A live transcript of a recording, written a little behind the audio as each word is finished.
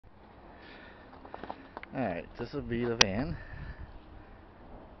Alright, this will be the van.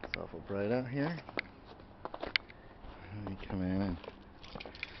 It's awful bright out here. Let me come in and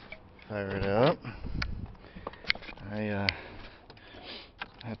fire it up. I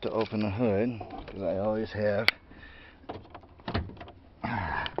have to open the hood because I always have.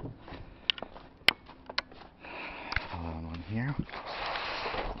 Hold on one here.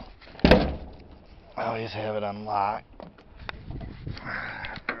 I always have it unlocked.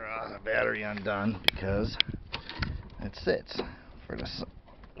 The battery undone because it sits for the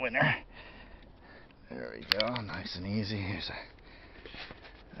winter. There we go, nice and easy.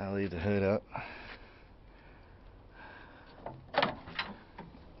 I'll leave the hood up.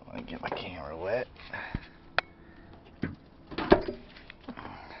 I get my camera wet.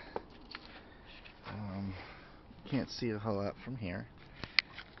 Can't see a whole lot from here.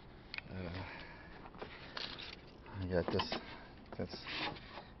 I got this.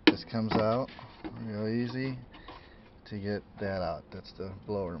 This comes out real easy to get that out. That's the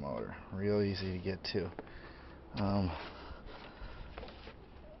blower motor. Real easy to get to.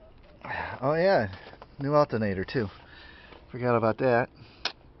 Oh yeah, new alternator too. Forgot about that.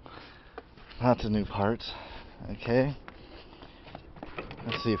 Lots of new parts. Okay.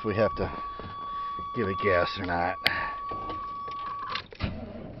 Let's see if we have to give it gas or not.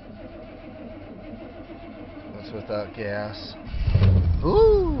 That's without gas.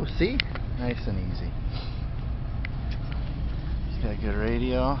 Ooh, see? Nice and easy. It's got a good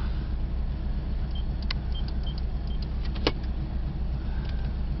radio.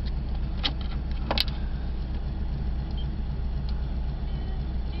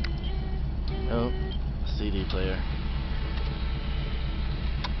 Oh, CD player.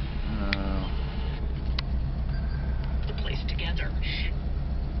 The place together.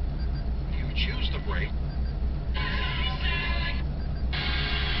 You choose the break.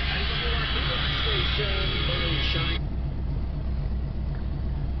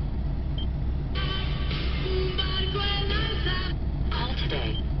 All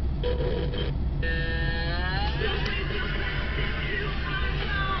today.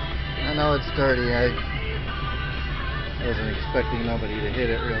 I know it's dirty. I wasn't expecting nobody to hit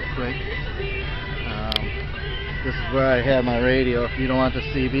it real quick. This is where I have my radio. If you don't want the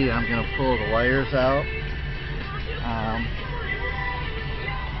CB, I'm going to pull the wires out.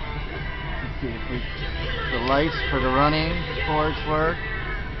 Let's see if the lights for the running boards work.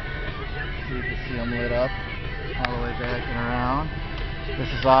 See if you see them lit up all the way back and around. This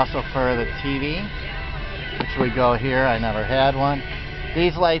is also for the TV, which would go here. I never had one.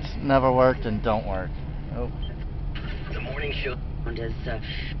 These lights never worked and don't work. Oh. The morning show Is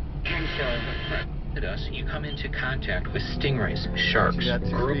can show. at us, you come into contact with stingrays, sharks, You got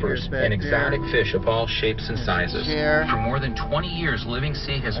two groupers, speakers back and exotic there. fish of all shapes and sizes. Chair. For more than 20 years, Living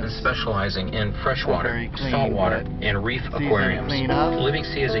Sea has been specializing in freshwater, Very clean, saltwater, but and reef it's easy to aquariums. clean up. Living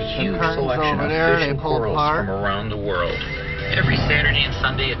Sea has a huge curtains selection over of there, fish they and pull corals apart. from around the world. Every Saturday and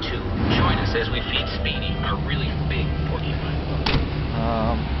Sunday at 2, join us as we feed Speedy, our really big porcupine.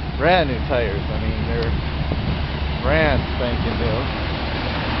 Brand new tires. I mean, they're brand spanking new.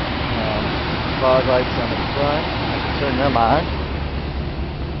 Fog lights on the front. I can turn them on.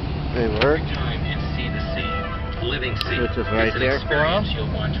 They work. Time and see the sea. Living Sea. Which is right It's an there for 'em. experience you'll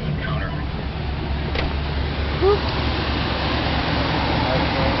want to encounter. Whoop.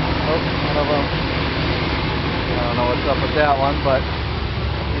 One of them. I don't know what's up with that one, but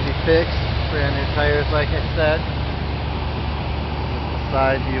easy fix. Brand new tires, like I said. This is the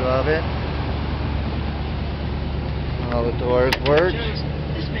side view of it. All the doors work.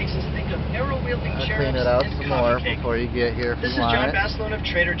 This makes us think of arrow-wielding I'll sheriffs clean it out and some coffee more cake. before you get here if This is you want John it. Baslone of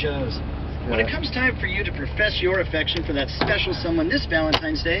Trader Joe's. When it Yeah. comes time for you to profess your affection for that special someone this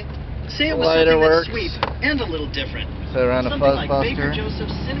Valentine's Day, say it The with lighter something works. that's sweet and a little different. So around a Something like Fuzzbuster. Baker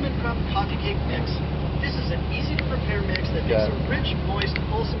Joseph's Cinnamon Crumb Coffee Cake Mix. This is an easy-to-prepare mix that makes Got a rich, moist,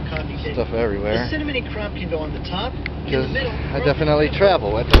 wholesome coffee cake. Stuff The everywhere. cinnamony crumb can go on the top, in the Because middle, I or definitely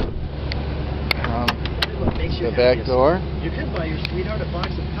travel with it. what makes you The back happiest. door. You could buy your sweetheart a box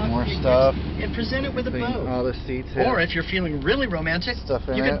of coffee More cake stuff. mix and present it with a Clean bow. all the seats Or here. if you're feeling really romantic, Stuff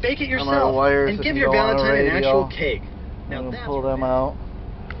in you can it. bake it Some are yourself wires and if give you your don't want a Valentine an radio. actual cake. Now I'm gonna that's pull them out.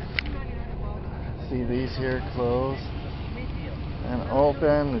 See these here close and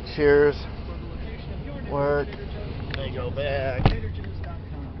open. The chairs work. They go back. Do you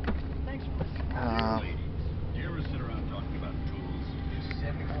ever sit around talking about tools?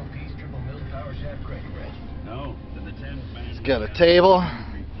 74-piece triple mill power shaft crank wrench. No. Then the 10 It's got a table.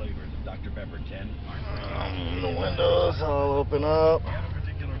 Three flavors of Dr. Pepper 10 aren't The windows all open up. I have a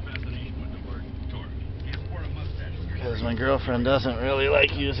particular fascination with the word torque. He has wore a mustache. Because my girlfriend doesn't really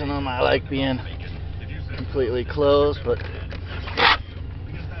like using them. I like being If you completely closed, but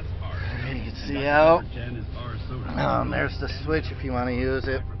you can see out. There's the switch if you want to use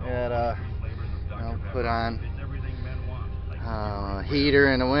it. At put on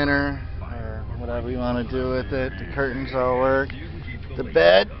heater in the winter or whatever you want to do with it. The curtains all work. The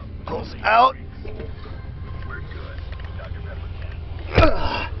bed pulls out.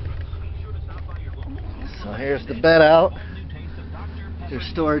 So here's the bed out. There's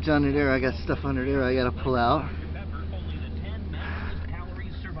storage under there. I got stuff under there I gotta pull out.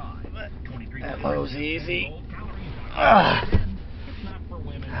 That moves easy.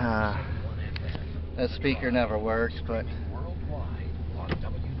 That speaker never works, but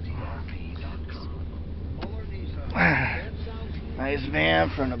nice van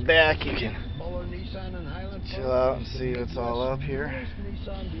from the back. You can chill out and see what's all up here.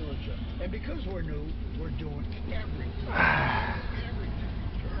 And because we're new, we're doing everything.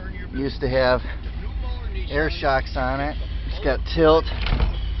 Used to have air shocks on it. It's got tilt.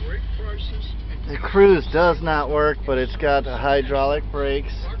 The cruise does not work, but it's got the hydraulic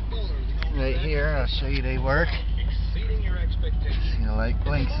brakes right here. I'll show you they work. See the light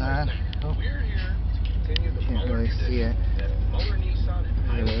blinks on. Oh, can't really see it.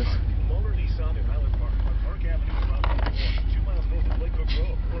 There it is.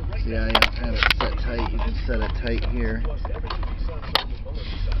 See, I have it set tight. You can set it tight here.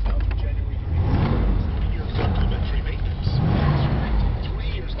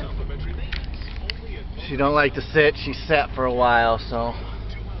 She don't like to sit. She sat for a while, so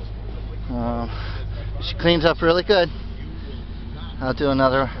she cleans up really good. I'll do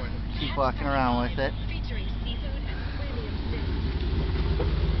another. Keep walking around with it.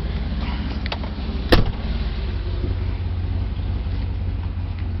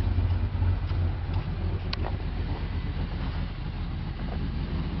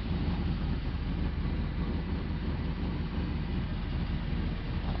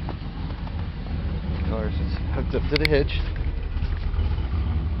 Of course, it's hooked up to the hitch.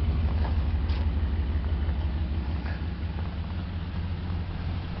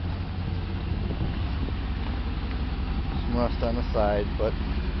 Some rust on the side, but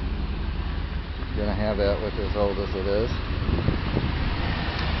you're gonna have that with as old as it is.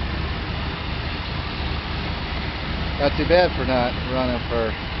 Not too bad for not running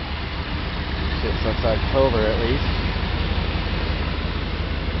for since October at least.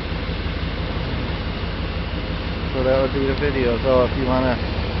 So that would be the video. So if you want to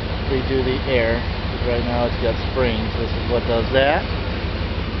redo the air, because right now it's got springs, this is what does that.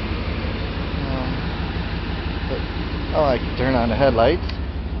 Oh, I can turn on the headlights,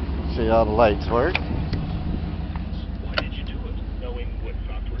 see how the lights work. Why did you do it? Knowing what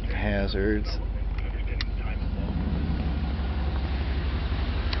software Hazards.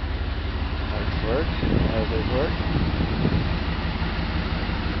 Lights work, hazards work.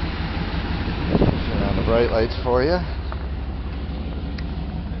 Turn on the bright lights for you.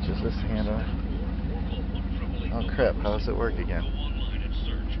 Just this handle. Oh crap, how does it work again?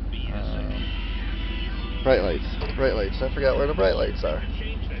 Bright lights. Bright lights. I forgot where the bright lights are.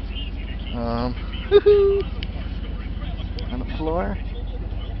 On the floor.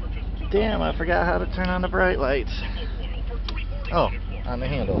 Damn, I forgot how to turn on the bright lights. Oh, on the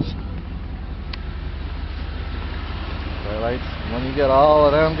handles. Bright lights. When you get all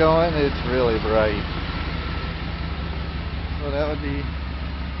of them going, it's really bright. So that would be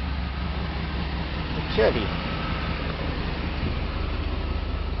the Chevy.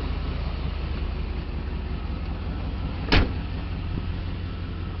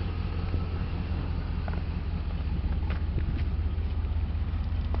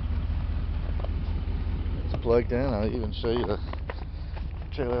 Plugged in. I'll even show you the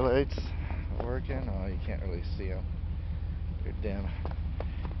trailer lights working. Oh, you can't really see them. They're dim,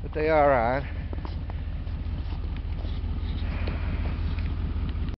 but they are on.